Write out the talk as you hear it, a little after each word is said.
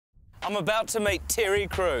I'm about to meet Terry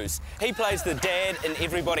Crews. He plays the dad in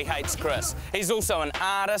Everybody Hates Chris. He's also an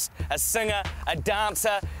artist, a singer, a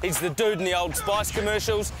dancer. He's the dude in the Old Spice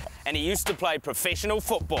commercials, and he used to play professional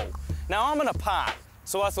football. Now, I'm in a park,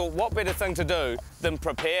 so I thought what better thing to do than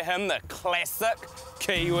prepare him the classic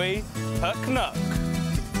Kiwi picnic.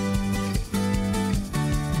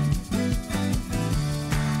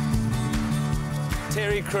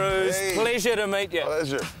 Terry Crews, hey. Pleasure to meet you.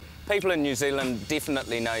 Pleasure. People in New Zealand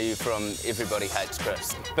definitely know you from Everybody Hates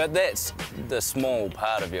Chris, but that's the small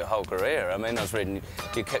part of your whole career. I mean, I was reading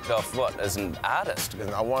you kicked off, what, as an artist?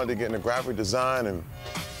 And I wanted to get into graphic design, and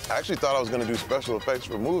I actually thought I was going to do special effects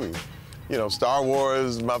for movies. You know, Star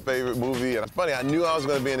Wars is my favorite movie, and it's funny, I knew I was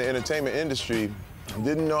going to be in the entertainment industry,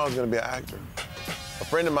 didn't know I was going to be an actor. A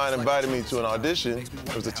friend of mine invited me to an audition.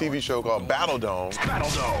 It was a TV show called Battle Dome.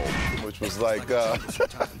 Which was like,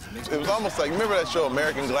 it was almost like, remember that show,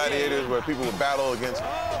 American Gladiators, where people would battle against,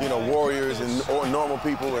 you know, warriors and or normal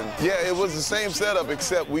people? And yeah, it was the same setup,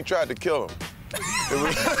 except we tried to kill them.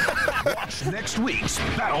 Watch next week's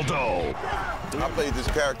Battle Dome. I played this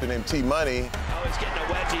character named T-Money. Oh, he's getting a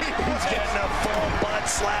wedgie. He's getting a full butt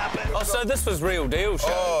slapping. Oh, so this was real deal show?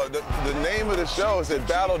 Oh, the name of the show said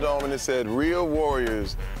Battle Dome, and it said Real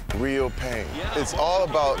Warriors, Real Pain. It's all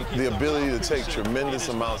about the ability to take tremendous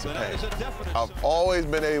amounts of pain. I've always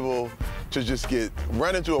been able to just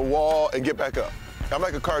run into a wall and get back up. I'm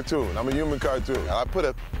like a cartoon. I'm a human cartoon. I put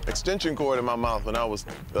an extension cord in my mouth when I was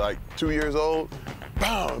like 2 years old.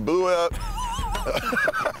 Boom, blew it up.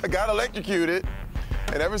 I got electrocuted.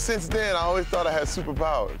 And ever since then, I always thought I had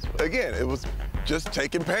superpowers. Again, it was just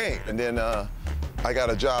taking pain. And then I got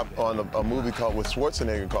a job on a movie with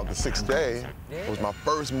Schwarzenegger called The Sixth Day. It was my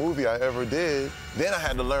first movie I ever did. Then I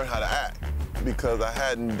had to learn how to act because I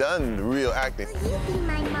hadn't done the real acting. Will you be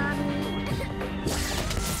my mommy?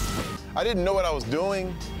 I didn't know what I was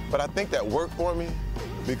doing, but I think that worked for me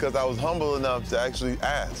because I was humble enough to actually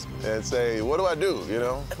ask and say, what do I do, you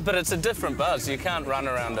know? But it's a different buzz. You can't run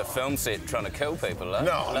around a film set trying to kill people, eh?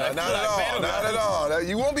 No, not at all.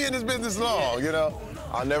 You won't be in this business long, you know?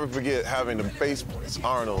 I'll never forget having to face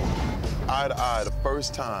Arnold eye to eye the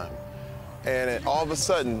first time. And then all of a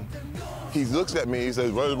sudden, he looks at me, he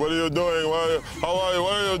says, what are you doing? How are you?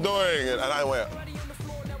 What are you doing? And I went,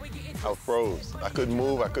 I froze. I couldn't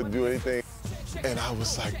move, I couldn't do anything. And I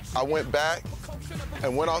was like, I went back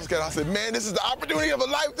and went off scared. I said, man, this is the opportunity of a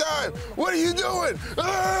lifetime. What are you doing? You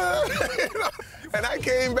know? And I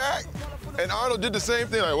came back and Arnold did the same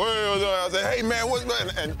thing, like, what are you doing? I said, hey man, what's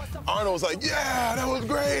that? And Arnold was like, yeah, that was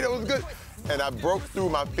great, that was good. And I broke through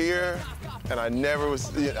my fear, and I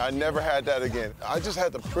never had that again. I just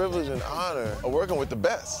had the privilege and honor of working with the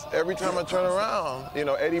best. Every time I turn around, you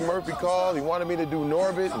know, Eddie Murphy called, he wanted me to do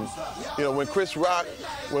Norbit, and, you know, when Chris Rock,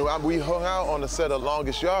 we hung out on the set of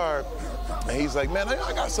Longest Yard, and he's like, man,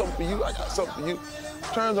 I got something for you, I got something for you.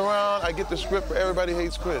 Turns around, I get the script for Everybody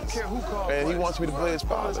Hates Chris, and he wants me to play his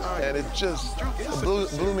father, and it just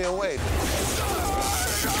blew me away.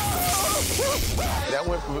 That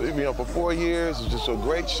went for 4 years. It was just a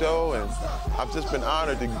great show, and I've just been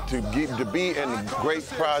honored to be in great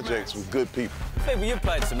projects with good people. Hey, well, you've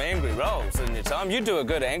played some angry roles in your time. You do a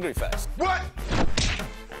good angry face. What?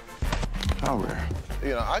 How rare.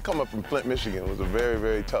 You know, I come up from Flint, Michigan. It was a very,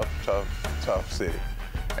 very tough city.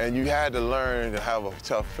 And you had to learn to have a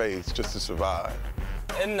tough face just to survive.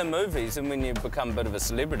 In the movies, and when you become a bit of a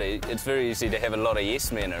celebrity, it's very easy to have a lot of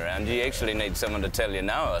yes men around. You actually need someone to tell you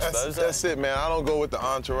no, I suppose. That's it, man. I don't go with the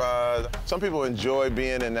entourage. Some people enjoy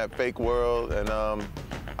being in that fake world, and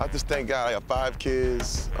I just thank God I got 5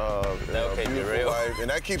 kids, That'll keep you real. wife, and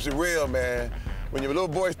that keeps it real, man. When your little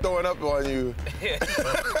boy's throwing up on you,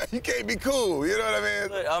 you can't be cool, you know what I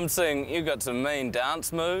mean? Look, I'm seeing you got some mean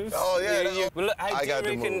dance moves. Oh, yeah. Well, look, hey, I got do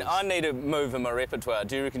you the reckon moves. I need a move in my repertoire?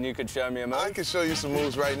 Do you reckon you could show me a move? I can show you some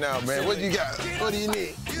moves right now, man. What do you got? What do you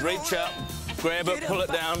need? Reach up, grab it, pull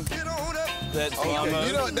it down. That's my move.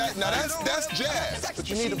 You know, that's jazz, but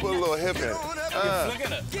you need to put a little hip in it. You're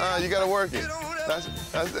flicking it. You gotta work it.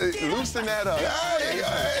 Loosen that up.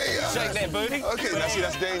 Shake that booty. Okay, now see,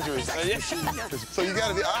 that's dangerous. So you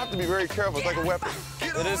gotta I have to be very careful. It's like a weapon.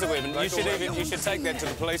 It is a weapon. You should take that to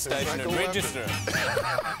the police station and register it.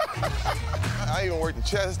 I even worked the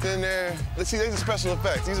chest in there. Let's see, these are special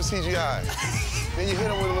effects. These are CGI. Then you hit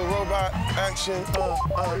them with a little robot action.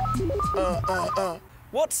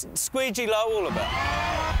 What's Squeegee Low all about?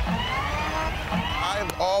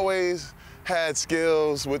 I've always had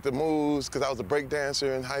skills with the moves because I was a break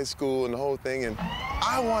dancer in high school and the whole thing, and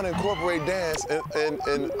I want to incorporate dance in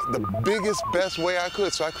the biggest, best way I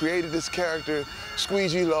could. So I created this character,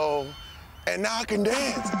 Squeegee Low, and now I can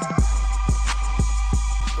dance.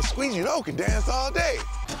 Squeeze, you know, can dance all day.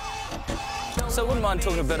 So I wouldn't mind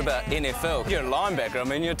talking a bit about NFL. You're a linebacker, I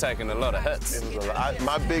mean, you're taking a lot of hits. It was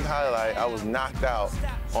my big highlight, I was knocked out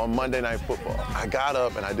on Monday Night Football. I got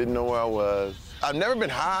up and I didn't know where I was. I've never been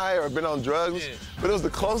high or been on drugs, but it was the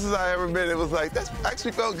closest I ever been. It was like, that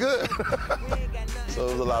actually felt good. So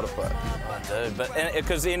it was a lot of fun. Oh, dude, but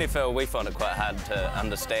because the NFL, we find it quite hard to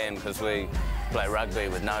understand because we play rugby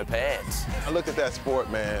with no pads. I look at that sport,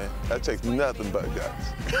 man, that takes nothing but guts.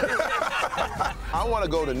 I want to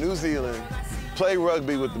go to New Zealand, play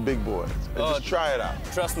rugby with the big boys, and just try it out.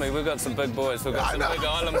 Trust me, we've got some big boys. We've got some big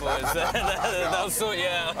island boys. They'll sort you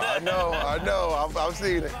out. I know. I've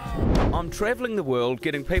seen it. I'm travelling the world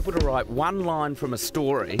getting people to write one line from a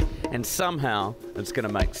story, and somehow it's going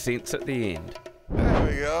to make sense at the end. There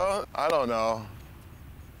we go. I don't know.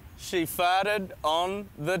 She farted on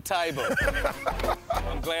the table.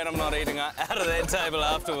 I'm glad I'm not eating out of that table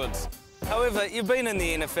afterwards. However, you've been in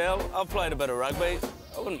the NFL. I've played a bit of rugby.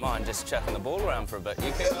 I wouldn't mind just chucking the ball around for a bit.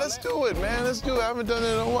 You can? Yeah, let's do it, man. Let's do it. I haven't done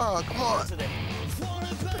it in a while. Come on.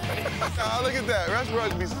 Look at that. That's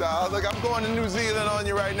rugby style. Look, I'm going to New Zealand on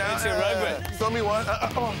you right now. It's your rugby. Throw me one.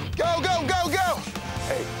 Go, go, go, go.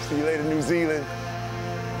 Hey, see you later, New Zealand.